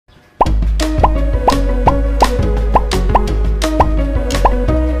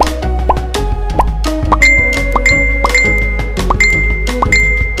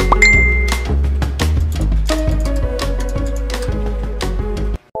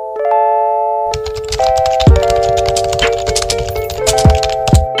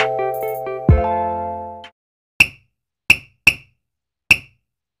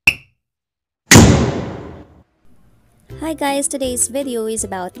guys, today's video is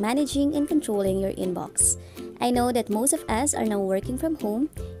about managing and controlling your inbox. I know that most of us are now working from home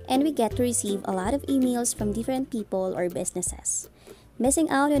and we get to receive a lot of emails from different people or businesses. Missing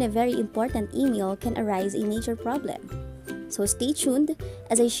out on a very important email can arise a major problem. So stay tuned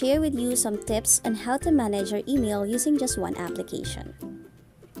as I share with you some tips on how to manage your email using just one application.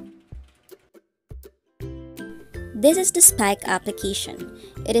 This is the Spike application.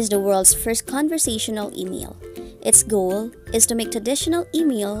 It is the world's first conversational email. Its goal is to make traditional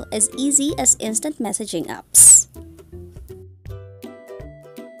email as easy as instant messaging apps.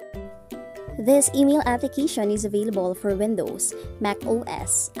 This email application is available for Windows, Mac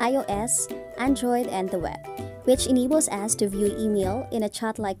OS, iOS, Android, and the web, which enables us to view email in a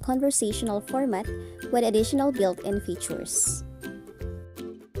chat-like conversational format with additional built-in features.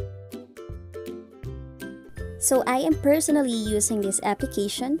 So I am personally using this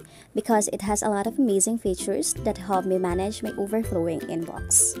application because it has a lot of amazing features that help me manage my overflowing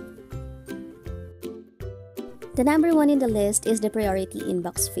inbox. The number one in the list is the priority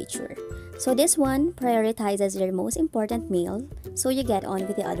inbox feature. So this one prioritizes your most important mail so you get on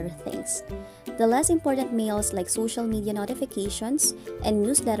with the other things. The less important mails like social media notifications and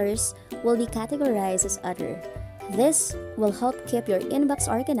newsletters will be categorized as other. This will help keep your inbox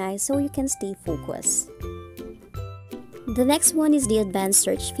organized so you can stay focused. The next one is the advanced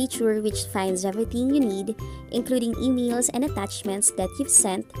search feature, which finds everything you need, including emails and attachments that you've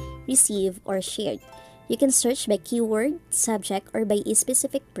sent, received, or shared. You can search by keyword, subject, or by a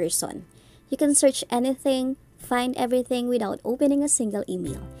specific person. You can search anything, find everything without opening a single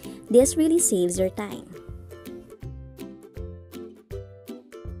email. This really saves your time.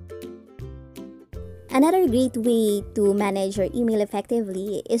 Another great way to manage your email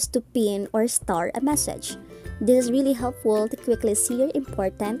effectively is to pin or star a message. This is really helpful to quickly see your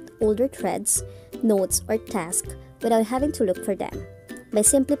important, older threads, notes, or tasks without having to look for them. By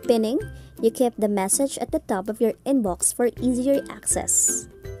simply pinning, you keep the message at the top of your inbox for easier access.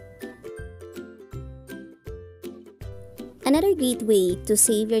 Another great way to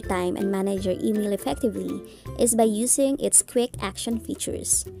save your time and manage your email effectively is by using its quick action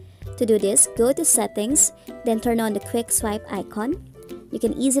features. To do this, go to Settings, then turn on the quick swipe icon. You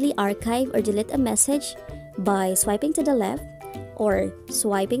can easily archive or delete a message by swiping to the left or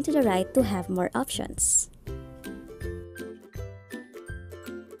swiping to the right to have more options.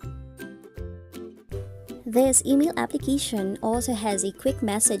 This email application also has a quick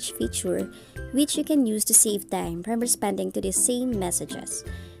message feature which you can use to save time from responding to the same messages.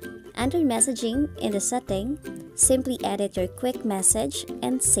 Under messaging in the setting, simply edit your quick message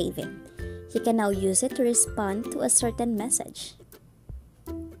and save it. You can now use it to respond to a certain message.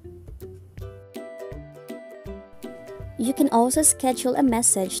 You can also schedule a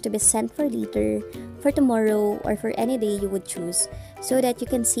message to be sent for later, for tomorrow, or for any day you would choose so that you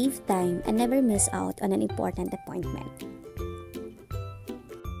can save time and never miss out on an important appointment.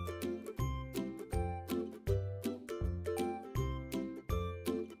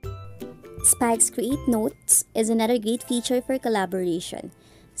 Spike's Create Notes is another great feature for collaboration.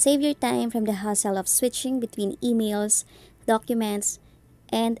 Save your time from the hassle of switching between emails, documents,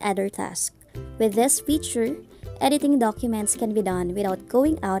 and other tasks. With this feature, editing documents can be done without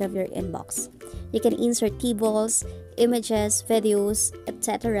going out of your inbox. You can insert tables, images, videos,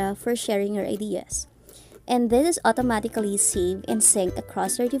 etc. for sharing your ideas. And this is automatically saved and synced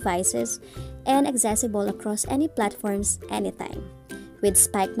across your devices and accessible across any platforms anytime. With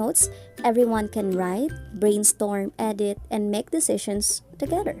Spike Notes, everyone can write, brainstorm, edit, and make decisions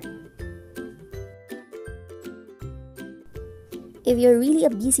together. If you're really a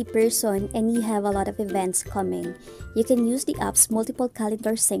busy person and you have a lot of events coming, you can use the app's multiple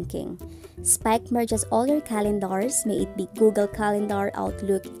calendar syncing. Spike merges all your calendars, may it be Google Calendar,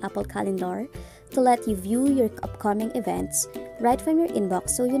 Outlook, Apple Calendar, to let you view your upcoming events right from your inbox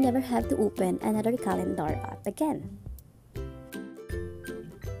so you never have to open another calendar app again.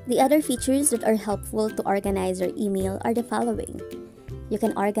 The other features that are helpful to organize your email are the following. You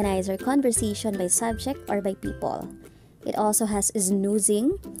can organize your conversation by subject or by people. It also has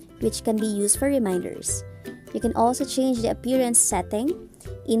snoozing, which can be used for reminders. You can also change the appearance setting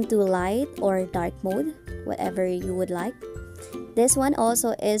into light or dark mode, whatever you would like. This one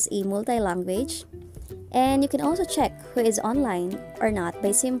also is a multi-language. And you can also check who is online or not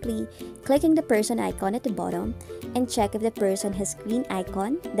by simply clicking the person icon at the bottom and check if the person has green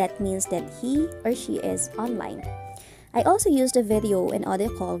icon. That means that he or she is online. I also used a video and audio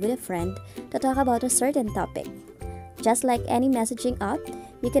call with a friend to talk about a certain topic. Just like any messaging app,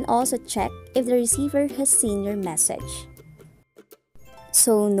 you can also check if the receiver has seen your message.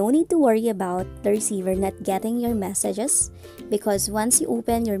 So no need to worry about the receiver not getting your messages, because once you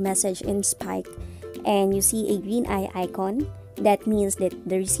open your message in Spike and you see a green eye icon, that means that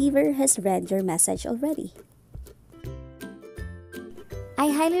the receiver has read your message already. I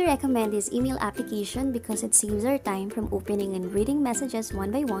highly recommend this email application because it saves our time from opening and reading messages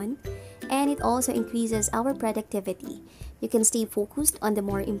one by one, and it also increases our productivity. You can stay focused on the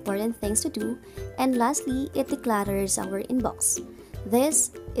more important things to do, and lastly, it declutters our inbox.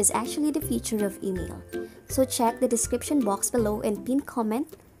 This is actually the future of email. So check the description box below and pin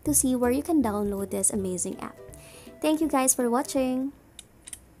comment to see where you can download this amazing app. Thank you guys for watching.